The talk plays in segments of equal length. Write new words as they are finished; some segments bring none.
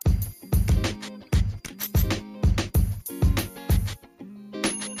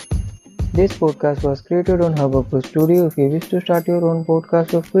This podcast was created on Hubhopper Studio. If you wish to start your own podcast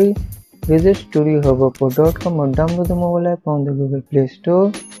for free, visit studiohubhopper.com or download the mobile app on the Google Play Store.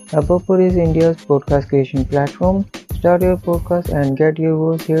 Hubhopper is India's podcast creation platform. Start your podcast and get your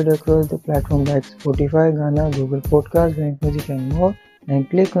voice heard across the platform like Spotify, Gaana, Google Podcasts, Wynk Music and more. And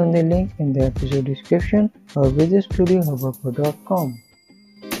click on the link in the episode description or visit studiohubhopper.com.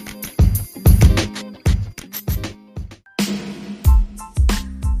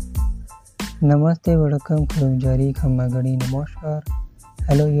 Namaste, welcome, Khurumjari, Khammagadi, Namaskar.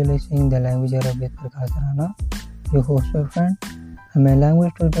 Hello, you're listening the language Arab with Prakash Rana, your host or friend. I'm a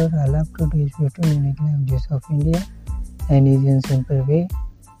language tutor. I love to teach 15 unique languages of India and easy and simple way.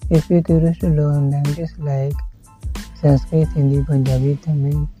 If you're curious to learn languages like Sanskrit, Hindi, Punjabi,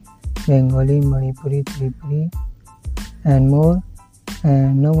 Tamil, Bengali, Manipuri, Tripuri, and more,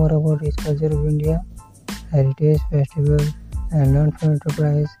 and know more about its culture of India, heritage, festival, and learn from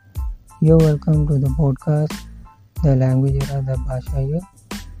enterprise, you're welcome to the podcast, The Language Era, The Bhasha Yug.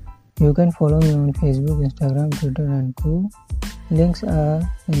 You can follow me on Facebook, Instagram, Twitter, and Co. Links are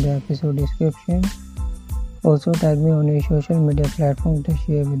in the episode description. Also tag me on your social media platform to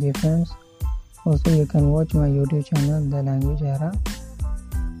share with your friends. Also, you can watch my YouTube channel, The Language Era.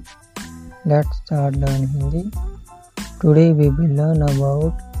 Let's start learning Hindi. Today we will learn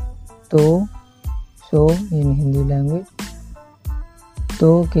about तो, so in Hindi language.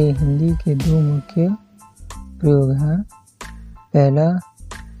 तो के हिंदी के दो मुख्य प्रयोग हैं. पहला,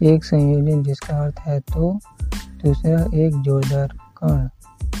 एक संयोजन जिसका अर्थ है तो. दूसरा, एक जोरदार कर्ण.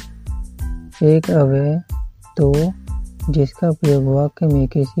 एक अव्यय तो जिसका प्रयोग वाक्य में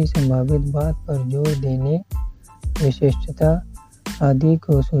किसी संभावित बात पर जोर देने, विशिष्टता आदि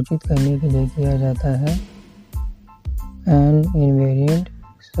को सूचित करने के लिए किया जाता है. An invariant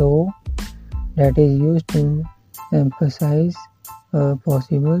so that is used to emphasize a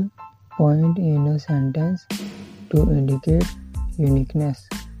possible point in a sentence to indicate uniqueness.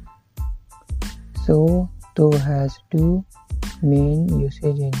 So, to has two main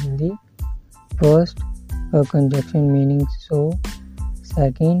usage in Hindi. First, a conjunction meaning so.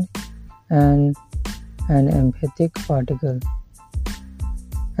 Second, an emphatic particle.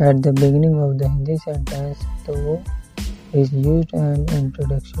 At the beginning of the Hindi sentence, to is used an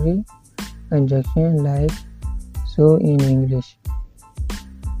introductory conjunction like so in English.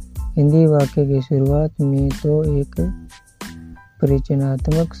 Hindi वाक्य की शुरुआत में तो एक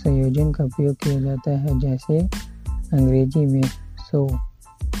परिचयात्मक संयोजन का उपयोग किया जाता है, जैसे अंग्रेजी में सो.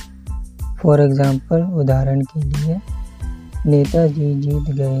 फॉर एग्जाम्पल, उदाहरण के लिए, नेताजी जीत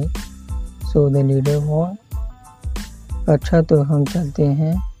गए, सो द लीडर वॉन. अच्छा तो हम चलते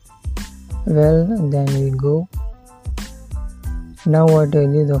हैं, well then we go. Now I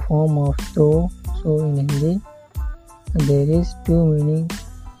tell you the form of to, so in Hindi. There is two meaning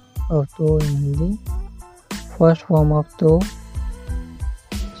of to in Hindi. First form of to,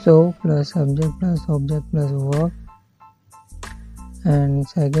 so plus subject plus object plus verb, and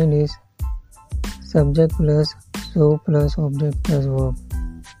second is subject plus so plus object plus verb.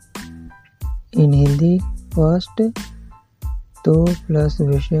 In Hindi, first to plus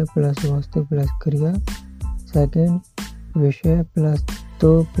विषय plus वस्तु plus क्रिया. Second, विषय plus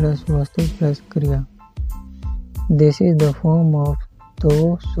to plus वस्तु plus क्रिया. This is the form of तो,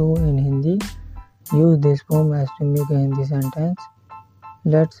 so in Hindi. Use this form as to make a Hindi sentence.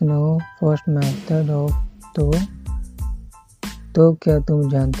 Let's know first method of तो क्या तुम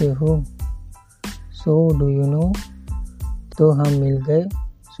जानते हो. So do you know. तो हम मिल गए,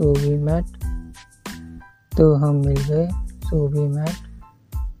 so we met. तो हम मिल गए, so we met.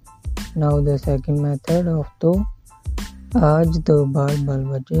 Now the second method of तो. आज तो बाल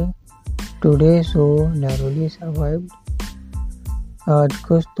बचे. Today so narrowly survived. आज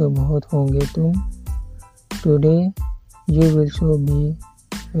खुश तो बहुत होंगे तुम. Today you will so be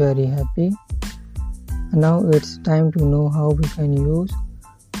very happy. Now it's time to know how we can use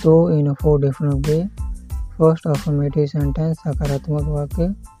तो in a 4 different way. First, affirmative sentence सकारात्मक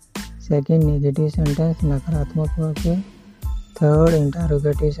वाक्य. Second, negative sentence नकारात्मक वाक्य. Third,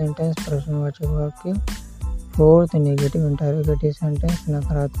 interrogative sentence प्रश्नवाचक वाक्य. Fourth, negative interrogative sentence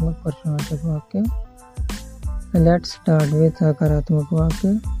नकारात्मक प्रश्नवाचक वाक्य. Let's start with सकारात्मक वाक्य.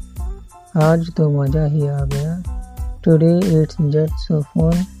 आज तो मज़ा ही आ गया. Today it's just so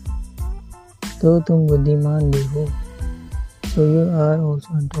fun. तो तुम बुद्धिमान भी हो. So you are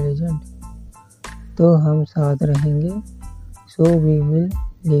also intelligent. तो हम साथ रहेंगे. So we will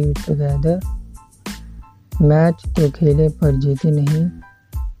live together. Match तो खेले पर जीते नहीं.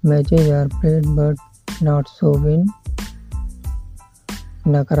 Matches are played but not so win.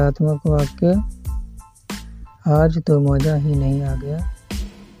 नकारात्मक वाक्य. आज तो मज़ा ही नहीं आ गया.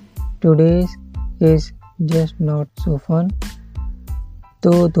 today's is just not so fun.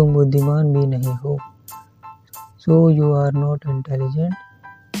 तो तुम बुद्धिमान भी नहीं हो. So you are not intelligent.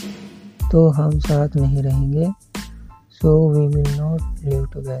 तो हम साथ नहीं रहेंगे. So we will not live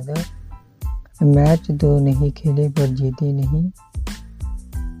together. Match तो नहीं खेले पर जीते नहीं.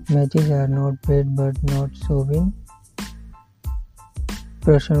 Matches are not played but not so win.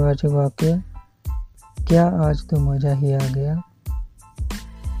 प्रश्नवाचक वाक्य. क्या आज तो मजा ही आ गया.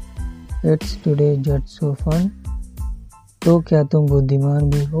 It's today just so fun. तो क्या तुम बुद्धिमान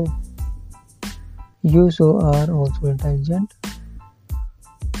भी हो. You so are also intelligent.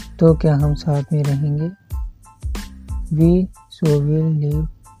 तो क्या हम साथ में रहेंगे. We so will live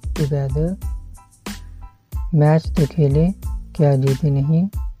together. Match तो खेले क्या जीते नहीं.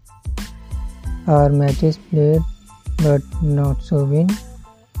 Are matches played but not so win.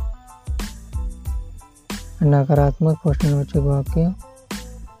 नकारात्मक प्रश्नवाचक वाक्य.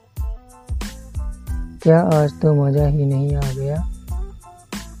 क्या आज तो मजा ही नहीं आ गया.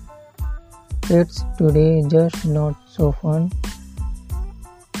 It's today just not so fun.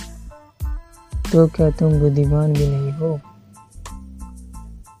 तो क्या तुम बुद्धिमान भी नहीं हो.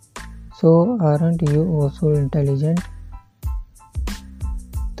 So aren't you also intelligent.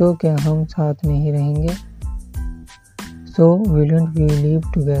 तो क्या हम साथ नहीं रहेंगे. So wouldn't we live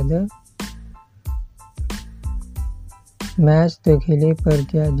together. Match तो खेले पर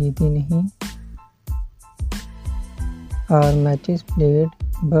क्या जीते नहीं. Are matches played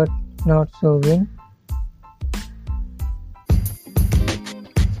but not so win.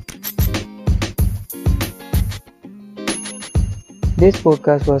 This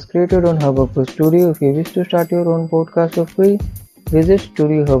podcast was created on Hubhopper Studio. If you wish to start your own podcast for free, visit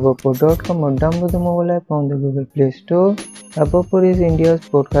studiohubhopper.com or download the mobile app on the Google Play Store. Hubhopper is India's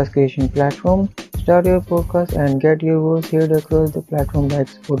podcast creation platform. Start your podcast and get your voice heard across the platform like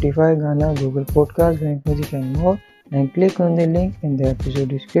Spotify, Gaana, Google Podcasts, Wynk Music and more. And click on the link in the episode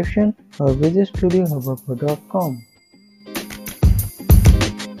description or visit studiohubhopper.com.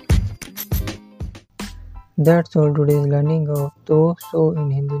 That's all today's learning of तो so in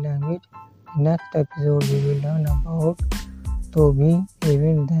Hindi language. Next episode we will learn about तो भी,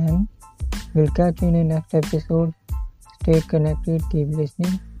 even then. We'll catch you in the next episode. Stay connected, keep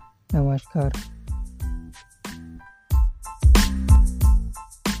listening. Namaskar.